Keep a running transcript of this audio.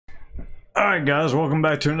Alright guys, welcome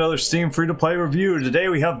back to another Steam free-to-play review. Today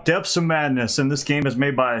we have Depths of Madness, and this game is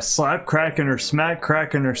made by Slap Kraken or Smack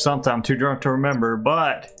Kraken or something. I'm too drunk to remember,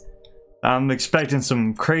 but I'm expecting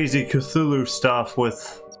some crazy Cthulhu stuff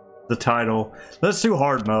with the title. Let's do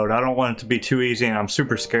hard mode. I don't want it to be too easy, and I'm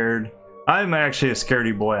super scared. I'm actually a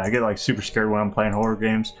scaredy boy. I get like super scared when I'm playing horror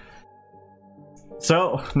games.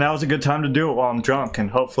 So, now's a good time to do it while I'm drunk, and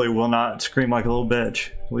hopefully will not scream like a little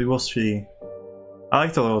bitch. We will see. I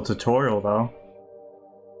like the little tutorial though.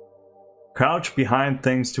 Crouch behind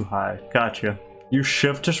things to hide. Gotcha. Use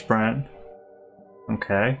shift to sprint.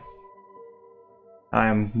 Okay. I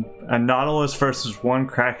am a Nautilus versus one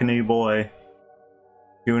Krakeny boy.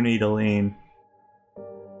 You need to lean.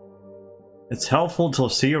 It's helpful to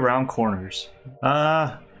see around corners.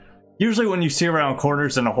 Usually when you see around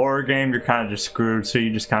corners in a horror game, you're kind of just screwed, so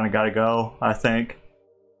you just kind of gotta go, I think.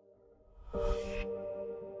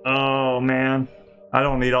 Oh man. I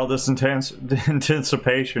don't need all this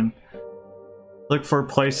anticipation. Look for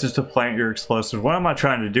places to plant your explosives. What am I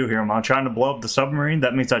trying to do here? Am I trying to blow up the submarine?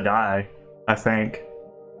 That means I die, I think.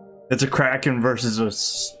 It's a Kraken versus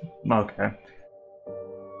a... Okay.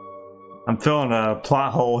 I'm feeling a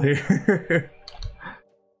plot hole here.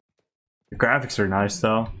 The graphics are nice,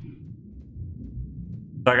 though.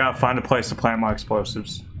 So I gotta find a place to plant my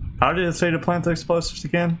explosives. How did it say to plant the explosives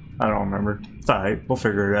again? I don't remember. It's alright, we'll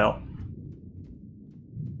figure it out.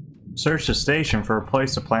 Search the station for a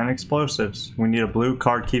place to plant explosives. We need a blue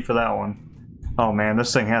card key for that one. Oh man,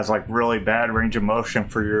 this thing has like really bad range of motion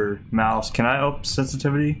for your mouse. Can I open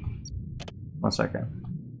sensitivity? 1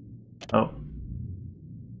 second. Oh.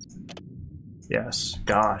 Yes.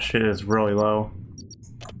 Gosh, it is really low.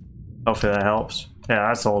 Hopefully that helps. Yeah,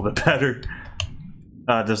 that's a little bit better.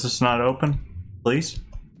 Does this not open? Please?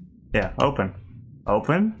 Yeah, open.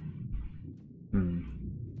 Open?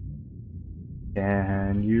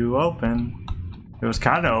 Can you open? It was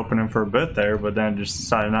kind of opening for a bit there, but then just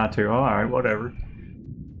decided not to. Oh, alright, whatever.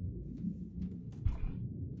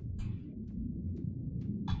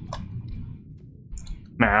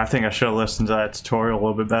 Man, I think I should have listened to that tutorial a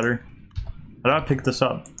little bit better. How do I pick this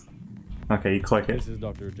up? Okay, you click it. This is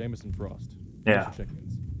Dr. Jameson Frost. Yeah.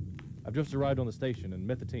 Check-ins. I've just arrived on the station and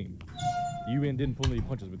met the team. The UN didn't pull any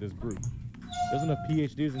punches with this group. There's enough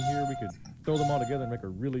PhDs in here we could throw them all together and make a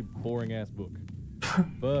really boring-ass book.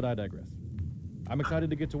 But I digress. I'm excited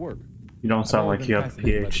to get to work. You don't sound like you have a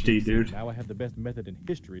PhD, dude. Now I have the best method in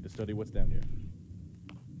history to study what's down here.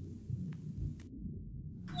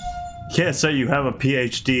 You can't say you have a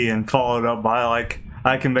PhD and follow it up by like,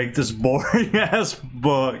 I can make this boring-ass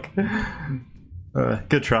book.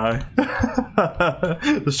 Good try.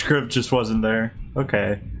 The script just wasn't there.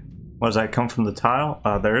 Okay. What, does that come from the tile?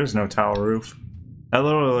 There is no tile roof. That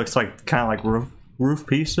literally looks like kind of like roof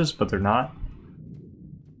pieces, but they're not.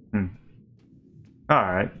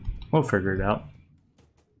 Alright, we'll figure it out.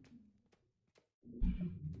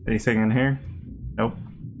 Anything in here? Nope.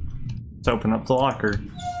 Let's open up the locker.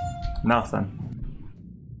 Nothing.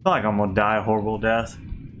 I feel like I'm gonna die a horrible death.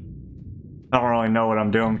 I don't really know what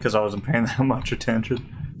I'm doing because I wasn't paying that much attention.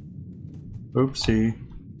 Oopsie.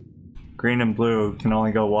 Green and blue can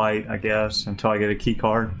only go white, I guess, until I get a key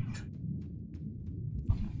card.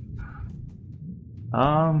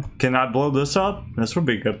 Can I blow this up? This would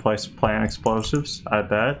be a good place to plant explosives, I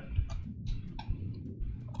bet.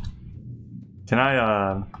 Can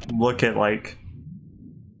I, look at, like,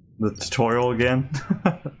 the tutorial again?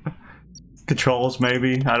 Controls,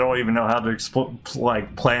 maybe? I don't even know how to,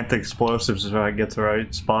 plant the explosives if I get the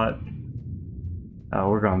right spot. Oh,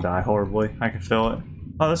 we're gonna die horribly. I can feel it.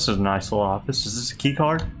 Oh, this is a nice little office. Is this a key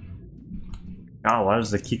card? Oh, why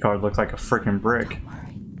does the key card look like a freaking brick?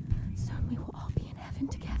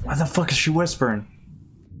 Why the fuck is she whispering?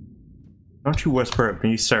 Don't you whisper at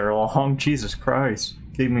me, Sarah Long. Jesus Christ.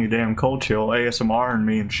 Give me a damn cold chill, ASMR and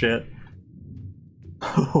me and shit.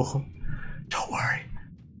 Don't worry.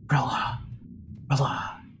 Rilla,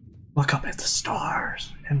 look up at the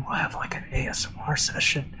stars and we'll have like an ASMR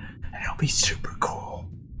session and it'll be super cool.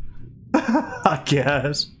 I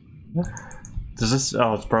guess. Does this...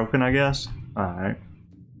 Oh, it's broken, I guess? Alright.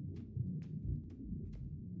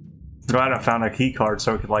 Glad I found a key card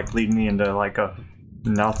so it could like lead me into like a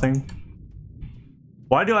nothing.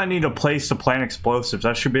 Why do I need a place to plant explosives?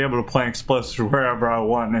 I should be able to plant explosives wherever I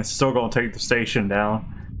want and it's still gonna take the station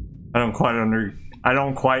down. I don't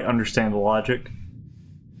quite understand the logic.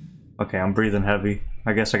 Okay, I'm breathing heavy.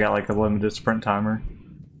 I guess I got like a limited sprint timer.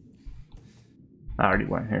 I already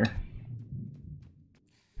went here.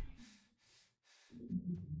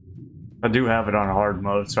 I do have it on hard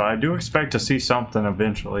mode, so I do expect to see something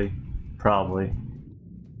eventually. Probably.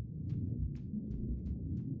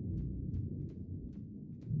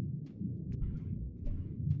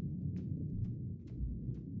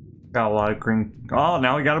 Got a lot of green. Oh,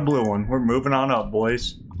 now we got a blue one. We're moving on up,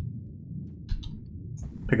 boys.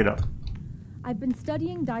 Pick it up. I've been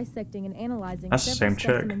studying, dissecting, and analyzing That's the several same chick.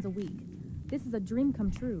 specimens a week. This is a dream come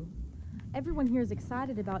true. Everyone here is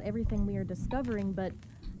excited about everything we are discovering, but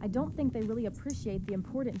I don't think they really appreciate the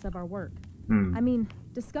importance of our work. I mean,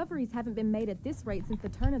 discoveries haven't been made at this rate since the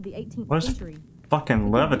turn of the 18th century.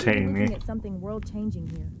 Fucking levitating me. Looking at something world-changing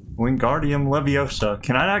here. Wingardium Leviosa.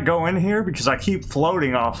 Can I not go in here because I keep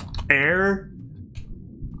floating off air?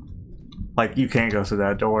 Like, you can't go through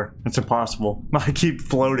that door. It's impossible. I keep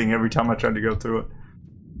floating every time I try to go through it.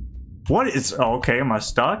 What is... Oh, okay, am I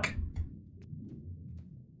stuck?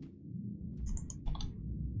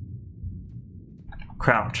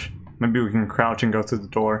 Crouch. Maybe we can crouch and go through the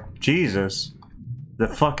door. Jesus. The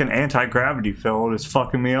fucking anti-gravity field is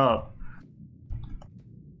fucking me up.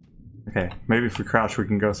 Okay, maybe if we crouch we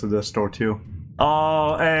can go through this door too.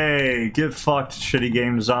 Oh, hey! Get fucked, shitty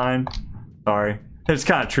game design. Sorry. It's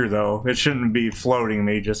kind of true though. It shouldn't be floating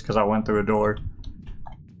me just because I went through a door.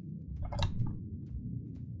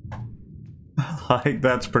 Like,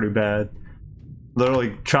 that's pretty bad.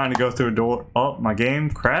 Literally trying to go through a door. Oh, my game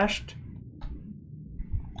crashed?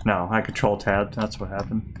 No, I control tabbed. That's what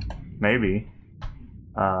happened. Maybe.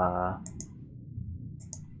 There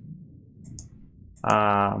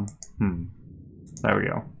we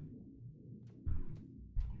go.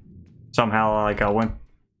 Somehow, like, I went...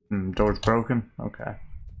 door's broken? Okay.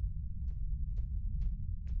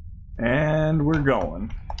 And we're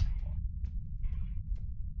going.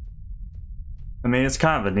 I mean, it's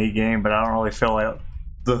kind of a neat game, but I don't really feel like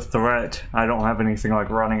the threat. I don't have anything, like,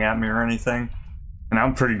 running at me or anything. And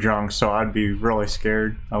I'm pretty drunk, so I'd be really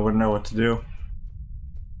scared. I wouldn't know what to do.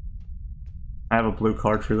 I have a blue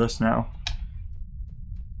card for this now.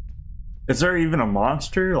 Is there even a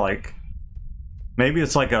monster? Like, maybe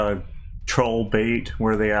it's like a troll bait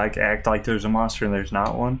where they like act like there's a monster and there's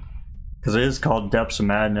not one. Because it is called Depths of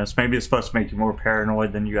Madness. Maybe it's supposed to make you more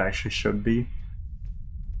paranoid than you actually should be.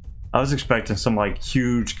 I was expecting some like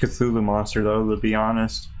huge Cthulhu monster though, to be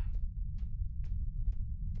honest.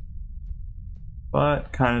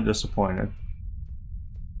 But kind of disappointed.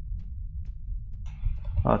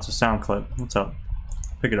 Oh, it's a sound clip. What's up?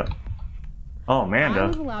 Pick it up. Oh, Amanda. I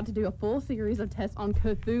was allowed to do a full series of tests on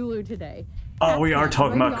Cthulhu today. Oh, we are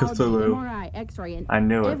talking about Cthulhu. MRI, X-ray, and I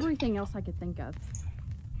knew it. everything else I could think of.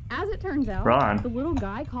 As it turns out, Run. the little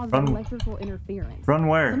guy caused Run. electrical interference. Run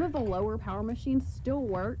where? Some of the lower power machines still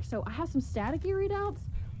work, so I have some staticky readouts.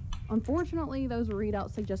 Unfortunately, those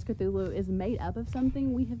readouts suggest Cthulhu is made up of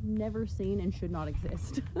something we have never seen and should not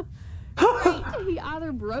exist. Wait, he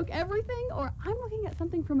either broke everything, or I'm looking at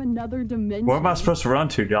something from another dimension. Where am I supposed to run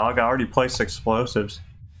to, dog? I already placed explosives.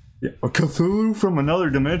 Yeah, a Cthulhu from another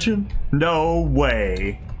dimension? No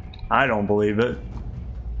way. I don't believe it.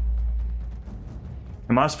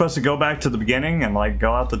 Am I supposed to go back to the beginning and like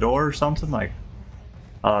go out the door or something? Like,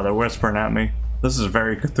 oh, they're whispering at me. This is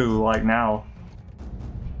very Cthulhu-like now.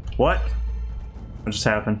 What? What just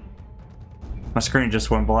happened? My screen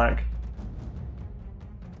just went black.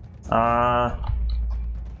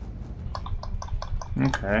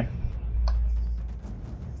 Okay.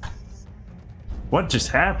 What just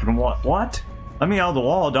happened? What? Let me out of the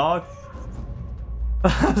wall, dog.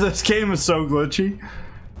 This game is so glitchy.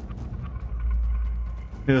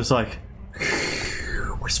 It was like...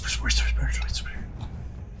 whisper, whisper, whisper, whisper.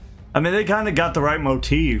 I mean, they kind of got the right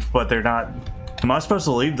motif, but they're not... Am I supposed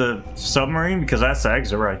to leave the submarine? Because that's the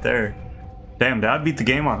exit right there. Damn, did I beat the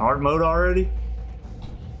game on hard mode already?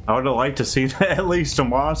 I would have liked to see at least a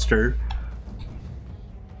monster.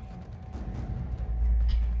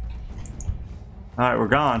 Alright, we're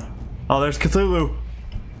gone. Oh, there's Cthulhu.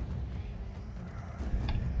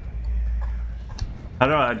 How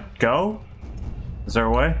do I go? Is there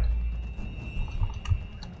a way?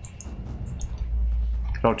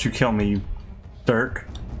 Don't you kill me, you Dirk.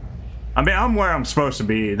 I mean, I'm where I'm supposed to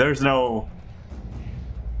be. There's no...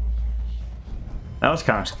 That was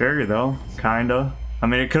kind of scary, though. Kinda. I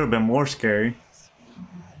mean, it could have been more scary.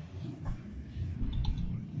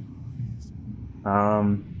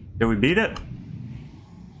 Did we beat it?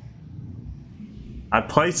 I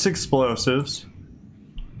placed explosives.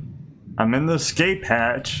 I'm in the escape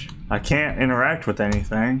hatch. I can't interact with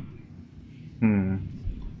anything.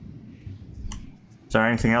 Is there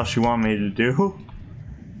anything else you want me to do?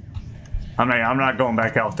 I mean, I'm not going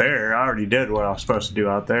back out there. I already did what I was supposed to do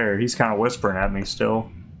out there. He's kind of whispering at me still.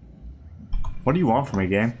 What do you want from me,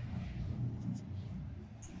 game?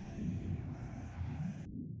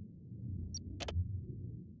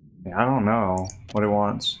 Yeah, I don't know what he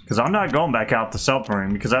wants. Because I'm not going back out the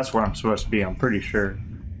submarine because that's where I'm supposed to be, I'm pretty sure.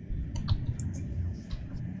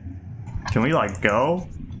 Can we like go?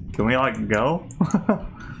 Can we like go?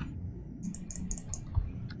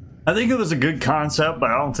 I think it was a good concept,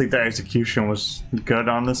 but I don't think the execution was good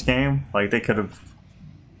on this game. Like, they could have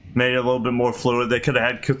made it a little bit more fluid. They could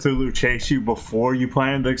have had Cthulhu chase you before you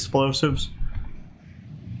planted the explosives.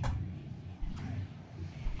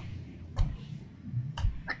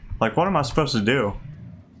 Like, what am I supposed to do?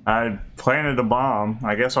 I planted a bomb.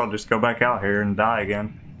 I guess I'll just go back out here and die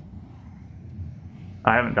again.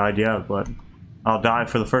 I haven't died yet, but I'll die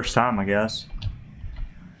for the first time, I guess.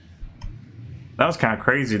 That was kind of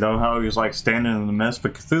crazy, though, how he was, like, standing in the mist,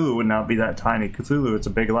 but Cthulhu would not be that tiny. Cthulhu, it's a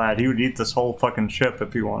big lad. He would eat this whole fucking ship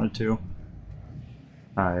if he wanted to.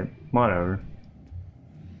 Alright, whatever.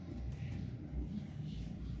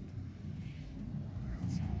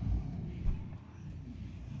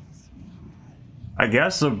 I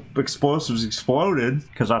guess the explosives exploded,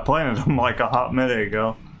 because I planted them like a hot minute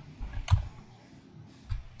ago.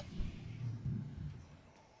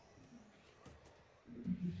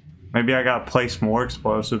 Maybe I gotta place more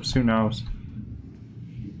explosives, who knows?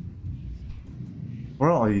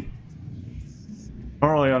 I don't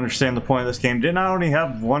really understand the point of this game. Didn't I only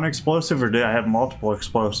have one explosive, or did I have multiple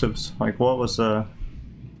explosives? Like, what was the...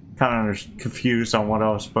 kind of confused on what I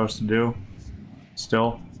was supposed to do.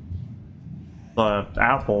 Still. The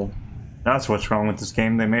apple. That's what's wrong with this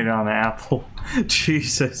game. They made it on an apple.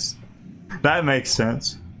 Jesus. That makes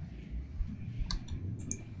sense.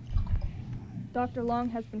 Dr. Long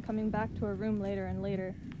has been coming back to her room later and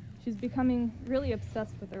later. She's becoming really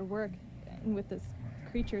obsessed with her work and with this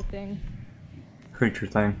creature thing. Creature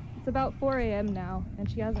thing. It's about 4 a.m. now, and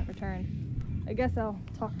she hasn't returned. I guess I'll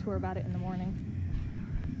talk to her about it in the morning.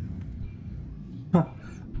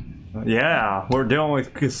 Yeah, we're dealing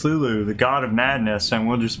with Cthulhu, the god of madness, and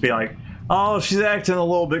we'll just be like, oh, she's acting a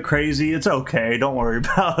little bit crazy. It's okay. Don't worry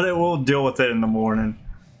about it. We'll deal with it in the morning.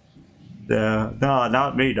 Yeah, no,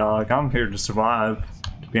 not me, dog. I'm here to survive,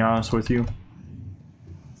 to be honest with you.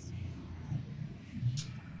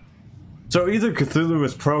 So either Cthulhu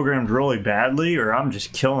was programmed really badly, or I'm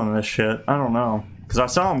just killing this shit. I don't know. Because I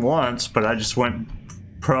saw him once, but I just went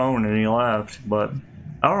prone and he left. But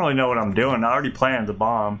I don't really know what I'm doing. I already planted the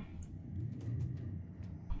bomb.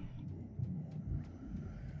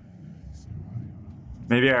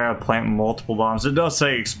 Maybe I gotta plant multiple bombs. It does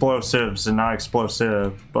say explosives and not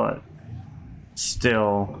explosive, but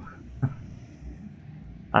still.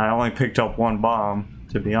 I only picked up one bomb,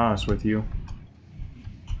 to be honest with you.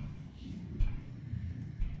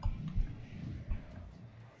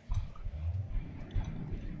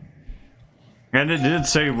 And it did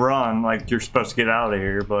say run, like you're supposed to get out of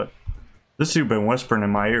here, but this dude been whispering in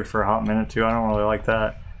my ear for a hot minute too. I don't really like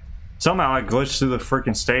that. Somehow I glitched through the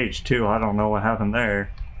freaking stage too. I don't know what happened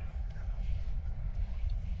there.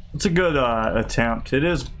 It's a good attempt. It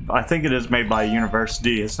is, I think it is made by a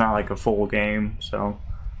university. It's not like a full game, so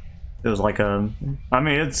it was like a, I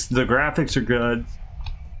mean, it's, the graphics are good.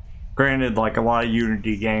 Granted, like a lot of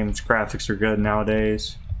Unity games, graphics are good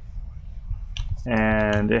nowadays.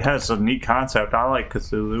 And it has a neat concept. I like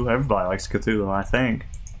Cthulhu. Everybody likes Cthulhu, I think.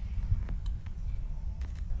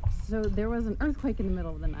 So there was an earthquake in the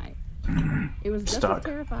middle of the night. It was just as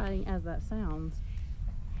terrifying as that sounds.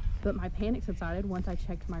 But my panic subsided once I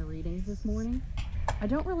checked my readings this morning. I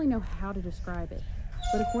don't really know how to describe it,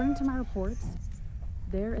 but according to my reports,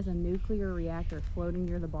 there is a nuclear reactor floating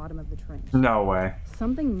near the bottom of the trench. No way.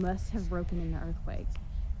 Something must have broken in the earthquake.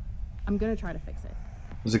 I'm gonna try to fix it.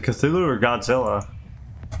 Was it Cthulhu or Godzilla?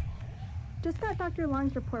 Just got Dr.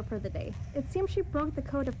 Long's report for the day. It seems she broke the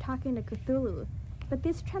code of talking to Cthulhu, but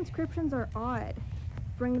these transcriptions are odd.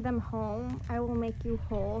 Bring them home, I will make you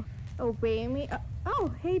whole. Obey me.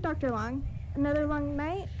 Oh, hey, Dr. Long. Another long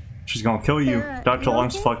night? She's gonna kill you. Sarah, Dr. you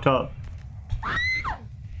Long's okay? fucked up.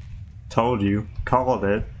 Told you. Called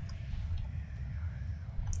it.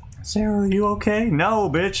 Sarah, are you okay? No,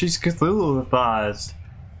 bitch, she's Cthulhu-ized.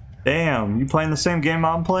 Damn, you playing the same game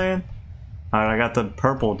I'm playing? Alright, I got the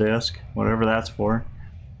purple disc, whatever that's for.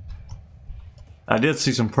 I did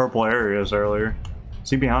see some purple areas earlier.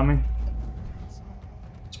 See behind me?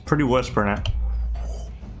 It's pretty whispering it.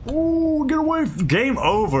 Oh, get away! Game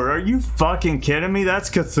over! Are you fucking kidding me? That's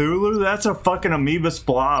Cthulhu? That's a fucking amoebus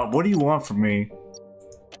blob. What do you want from me?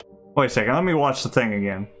 Wait a second, let me watch the thing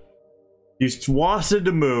again. You wanted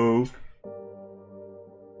to move.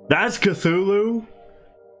 That's Cthulhu?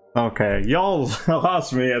 Okay, y'all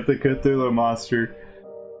lost me at the Cthulhu monster.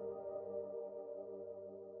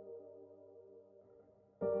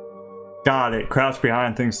 Got it. Crouch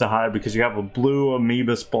behind things to hide because you have a blue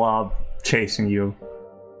amoebus blob chasing you.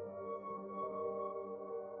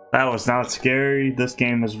 That was not scary. This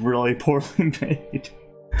game is really poorly made.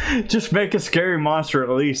 Just make a scary monster at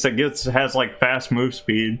least that has like fast move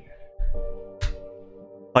speed.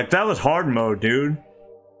 Like that was hard mode, dude.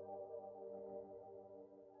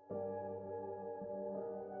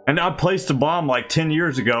 And I placed a bomb like 10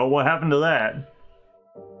 years ago. What happened to that?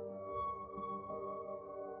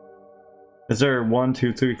 Is there 1,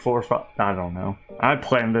 2, 3, 4, 5? I don't know. I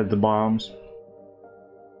planted the bombs.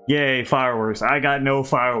 Yay, fireworks. I got no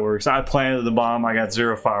fireworks. I planted the bomb. I got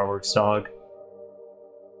 0 fireworks, dog.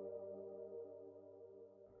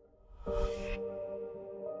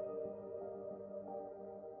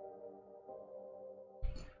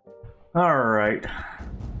 Alright.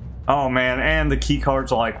 Oh man, and the key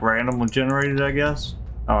cards are like randomly generated, I guess.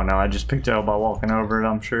 Oh no, I just picked it up by walking over it,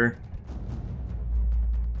 I'm sure.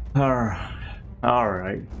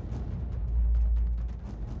 Alright.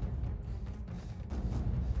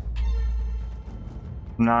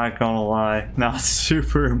 Not gonna lie, not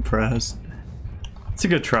super impressed. It's a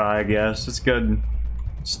good try, I guess. It's a good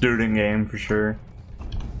student game for sure.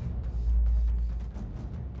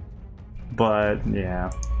 But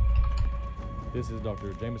yeah. This is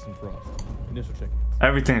Dr. Jameson Frost. Initial check.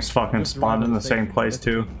 Everything's fucking spawned in the same place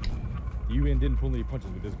too. The UN didn't pull any punches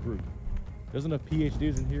with this group. There's enough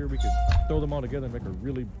PhDs in here, we could throw them all together and make a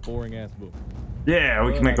really boring ass book. Yeah,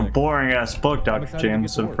 we can make a boring ass book, Dr.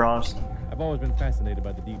 Jameson Frost. I've always been fascinated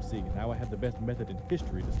by the deep sea, and now I have the best method in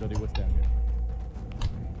history to study what's down here.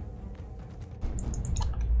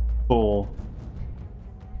 Cool.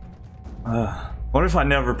 What if I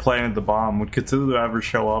never planted the bomb? Would Cthulhu ever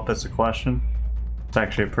show up as a question? It's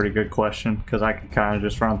actually a pretty good question, because I could kind of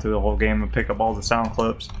just run through the whole game and pick up all the sound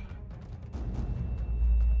clips.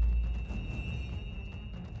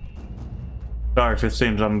 Sorry if it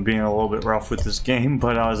seems I'm being a little bit rough with this game,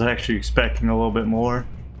 but I was actually expecting a little bit more.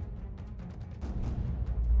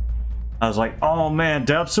 I was like, oh man,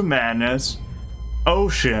 Depths of Madness,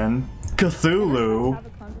 Ocean, Cthulhu.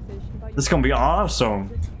 This is gonna be awesome.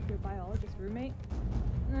 Your biologist roommate?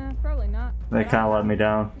 Nah, probably not. They kind of let me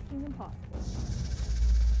down.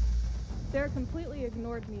 Sarah completely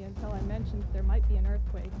ignored me until I mentioned there might be an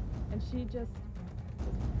earthquake, and she just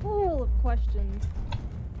was full of questions.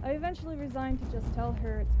 I eventually resigned to just tell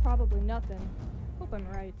her it's probably nothing. Hope I'm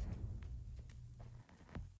right.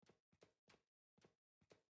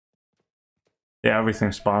 Yeah,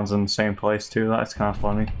 everything spawns in the same place too. That's kind of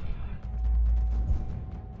funny.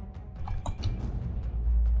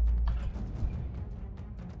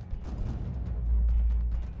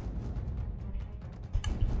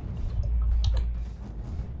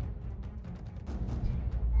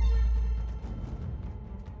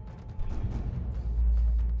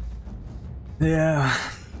 Yeah.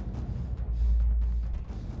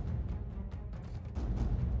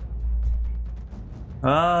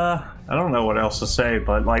 I don't know what else to say,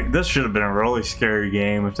 but like this should have been a really scary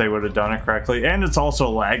game if they would have done it correctly. And it's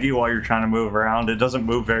also laggy while you're trying to move around. It doesn't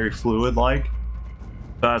move very fluid like.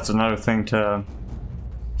 That's another thing to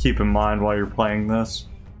keep in mind while you're playing this.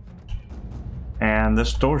 And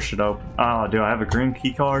this door should open. Oh, do I have a green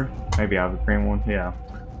key card? Maybe I have a green one. Yeah.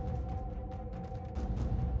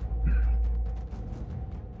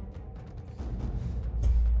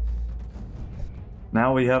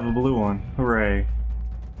 Now we have a blue one. Hooray.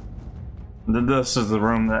 This is the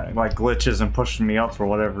room that like glitches and pushes me up for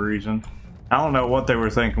whatever reason. I don't know what they were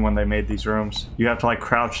thinking when they made these rooms. You have to like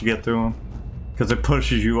crouch to get through them. Because it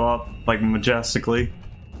pushes you up like majestically.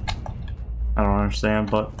 I don't understand,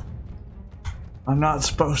 but I'm not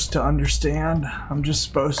supposed to understand. I'm just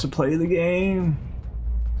supposed to play the game.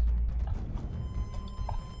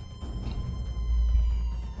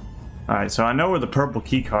 Alright, so I know where the purple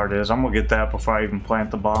key card is. I'm gonna get that before I even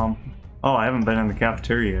plant the bomb. Oh, I haven't been in the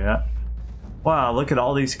cafeteria yet. Wow, look at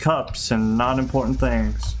all these cups and not important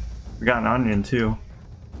things. We got an onion too.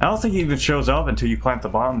 I don't think he even shows up until you plant the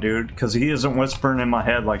bomb, dude, because he isn't whispering in my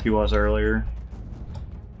head like he was earlier.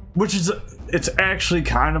 Which is, it's actually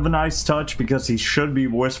kind of a nice touch because he should be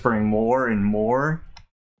whispering more and more.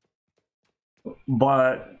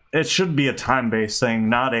 But it should be a time-based thing,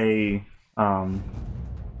 not a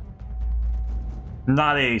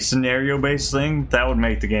scenario-based thing. That would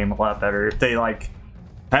make the game a lot better if they like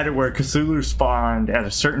had it where Cthulhu spawned at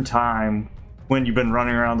a certain time when you've been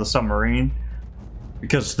running around the submarine,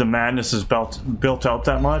 because the madness is built up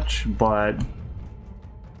that much. But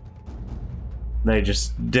they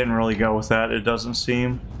just didn't really go with that, it doesn't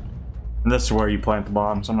seem. And this is where you plant the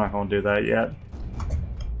bombs. I'm not going to do that yet.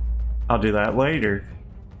 I'll do that later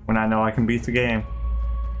when I know I can beat the game.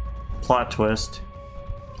 Plot twist.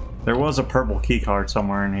 There was a purple key card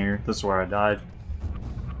somewhere in here. This is where I died.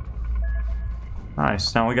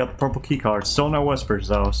 Nice. Now we got the purple key card. Still no whispers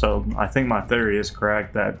though, so I think my theory is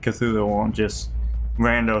correct that Cthulhu won't just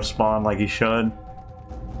rando spawn like he should.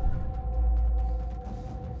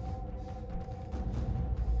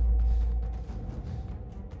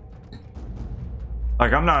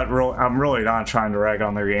 Like I'm really not trying to rag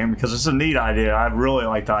on their game because it's a neat idea. I really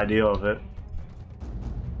like the idea of it.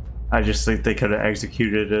 I just think they could have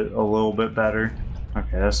executed it a little bit better.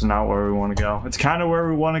 Okay, that's not where we want to go. It's kind of where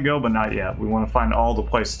we want to go, but not yet. We want to find all the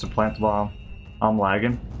places to plant the bomb. I'm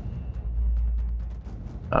lagging.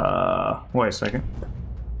 Wait a second.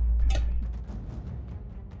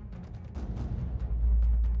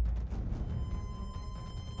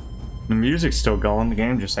 The music's still going, the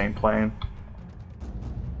game just ain't playing.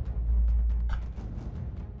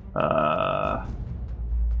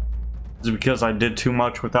 Is it because I did too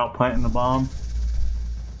much without planting the bomb?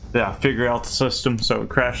 Yeah, figure out the system so it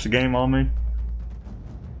crashed the game on me.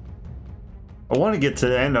 I want to get to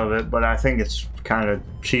the end of it, but I think it's kind of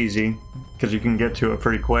cheesy because you can get to it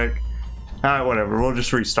pretty quick. Alright, whatever. We'll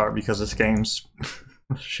just restart because this game's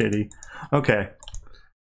shitty. Okay.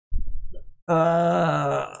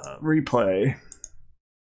 Replay.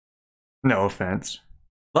 No offense.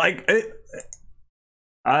 Like,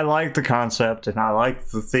 I like the concept, and I like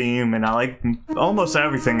the theme, and I like almost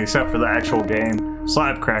everything except for the actual game.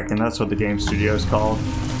 Slap cracking, that's what the game studio is called.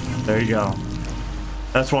 There you go.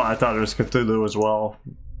 That's why I thought it was Cthulhu as well.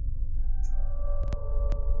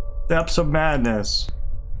 Depths of Madness.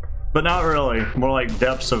 But not really. More like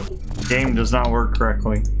depths of game does not work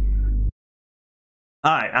correctly.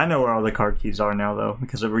 Alright, I know where all the card keys are now, though,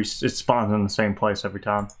 because it spawns in the same place every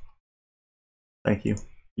time. Thank you.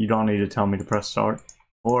 You don't need to tell me to press start.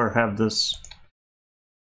 Or have this.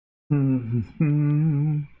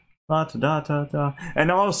 And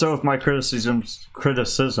also, if my criticisms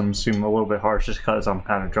seem a little bit harsh, just because I'm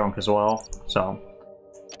kind of drunk as well. So,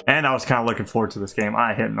 and I was kind of looking forward to this game.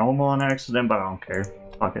 I hit normal on accident, but I don't care.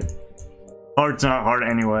 Fuck it. Hard's not hard,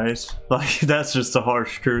 anyways. Like that's just the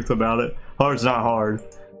harsh truth about it. Hard's not hard.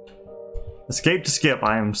 Escape to skip.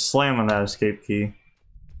 I am slamming that escape key.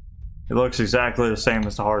 It looks exactly the same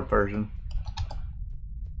as the hard version.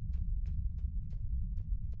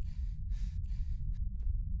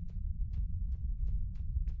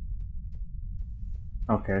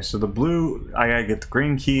 Okay, so the blue, I gotta get the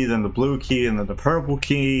green key, then the blue key, and then the purple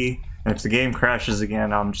key. And if the game crashes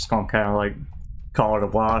again, I'm just gonna kind of like call it a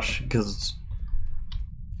wash because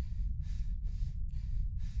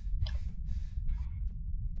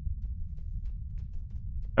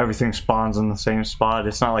everything spawns in the same spot.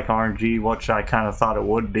 It's not like RNG, which I kind of thought it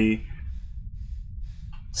would be,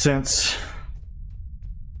 since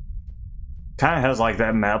kind of has like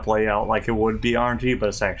that map layout like it would be RNG, but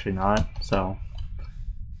it's actually not. So.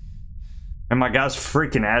 And my guy's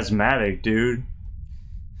freaking asthmatic, dude.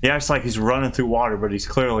 He acts like he's running through water, but he's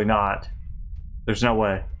clearly not. There's no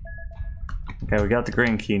way. Okay, we got the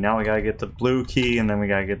green key. Now we gotta get the blue key, and then we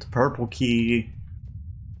gotta get the purple key.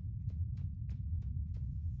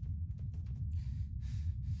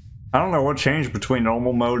 I don't know what changed between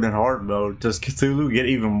normal mode and hard mode. Does Cthulhu get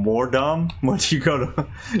even more dumb once you go to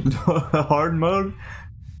hard mode?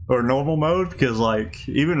 Or normal mode? Because, like,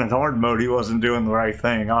 even in hard mode, he wasn't doing the right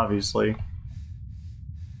thing, obviously.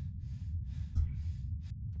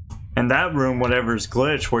 And that room, whatever's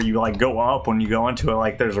glitch, where you like go up when you go into it,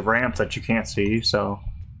 like there's a ramp that you can't see, so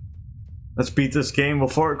let's beat this game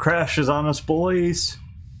before it crashes on us, boys.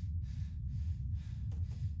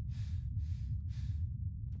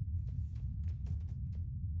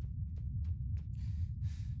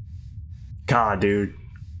 God, dude.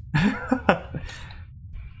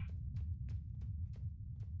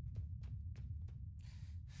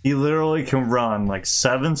 He literally can run like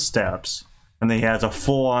 7 steps. And then he has a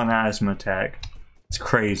full-on asthma attack. It's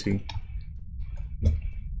crazy.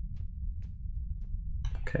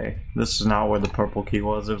 Okay, this is not where the purple key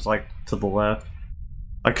was. It was like to the left.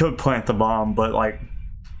 I could plant the bomb, but like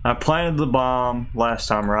I planted the bomb last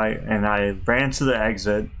time, right? And I ran to the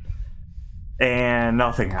exit and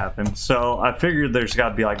nothing happened. So I figured there's got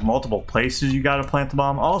to be like multiple places you got to plant the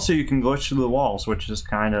bomb. Also, you can glitch through the walls, which is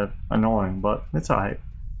kind of annoying, but it's alright.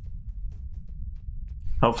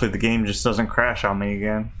 Hopefully the game just doesn't crash on me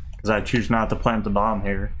again, because I choose not to plant the bomb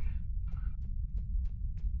here.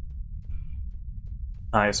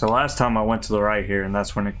 Alright, so last time I went to the right here, and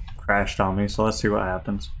that's when it crashed on me, so let's see what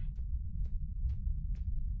happens.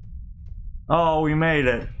 Oh, we made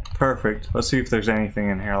it! Perfect. Let's see if there's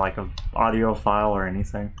anything in here, like an audio file or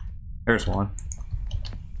anything. There's one.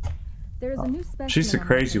 There is a new specimen. She's the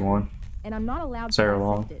crazy one. And I'm not allowed Sarah to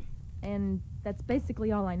Long. accept it. And that's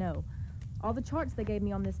basically all I know. All the charts they gave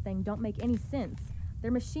me on this thing don't make any sense.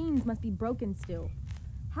 Their machines must be broken still.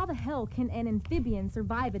 How the hell can an amphibian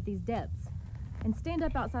survive at these depths? And stand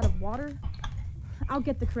up outside of water? I'll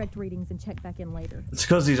get the correct readings and check back in later. It's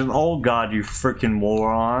because he's an old god, you freaking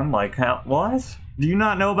moron. Like, how, what? Do you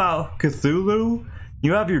not know about Cthulhu?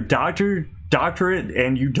 You have your doctorate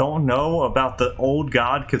and you don't know about the old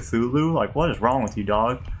god Cthulhu? Like, what is wrong with you,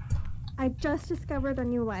 dog? I just discovered a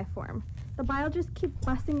new life form. The biologists keep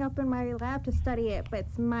busting up in my lab to study it, but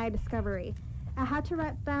it's my discovery. I had to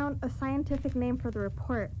write down a scientific name for the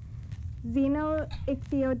report.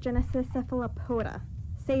 Xenoichthyogenesis cephalopoda.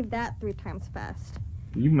 Say that 3 times fast.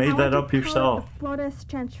 You made that up yourself. The Flotus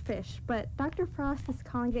trench fish, but Dr. Frost is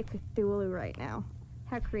calling it Cthulhu right now.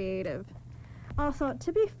 How creative. Also,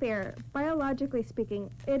 to be fair, biologically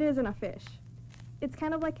speaking, it isn't a fish. It's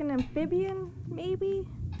kind of like an amphibian, maybe?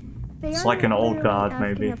 It's like an old god,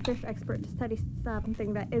 maybe. A fish expert to study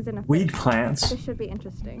something that isn't a fish. Weed plants. This should be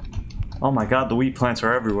interesting. Oh my god, the weed plants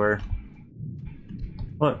are everywhere.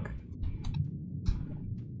 Look.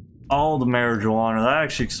 All the marijuana. That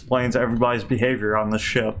actually explains everybody's behavior on this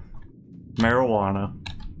ship. Marijuana.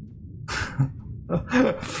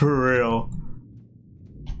 For real.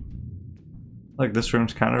 Like, this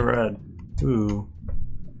room's kind of red. Ooh.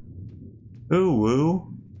 Ooh, woo.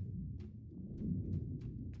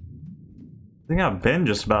 I think I've been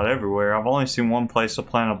just about everywhere. I've only seen one place to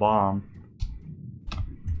plant a bomb.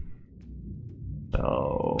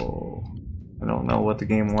 So... I don't know what the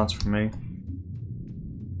game wants from me.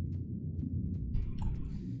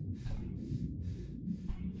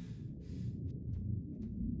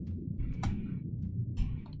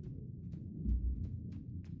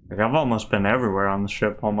 Like, I've almost been everywhere on the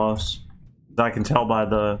ship, almost. I can tell by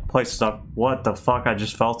the places up. What the fuck? I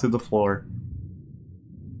just fell through the floor.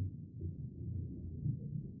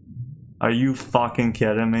 Are you fucking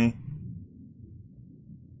kidding me?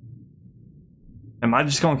 Am I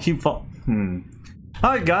just gonna keep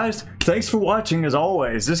Alright guys, thanks for watching as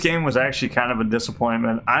always. This game was actually kind of a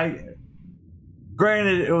disappointment.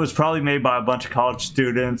 Granted, it was probably made by a bunch of college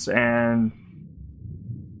students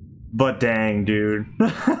but dang, dude.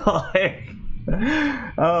 Like,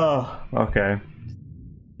 oh, okay.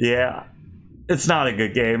 Yeah. It's not a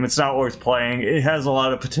good game. It's not worth playing. It has a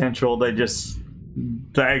lot of potential. The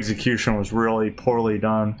execution was really poorly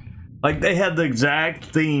done. Like, they had the exact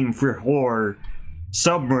theme for horror.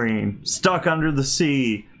 Submarine, stuck under the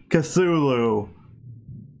sea, Cthulhu.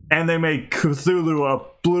 And they made Cthulhu a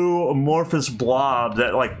blue amorphous blob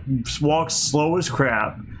that, like, walks slow as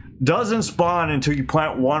crap. Doesn't spawn until you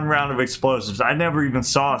plant 1 round of explosives. I never even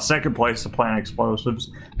saw a second place to plant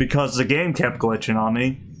explosives because the game kept glitching on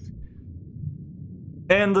me.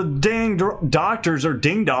 And the dang doctors are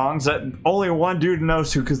ding-dongs that only one dude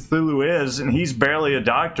knows who Cthulhu is, and he's barely a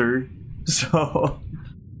doctor. So,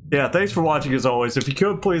 yeah, thanks for watching as always. If you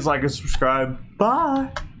could, please like and subscribe.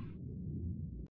 Bye!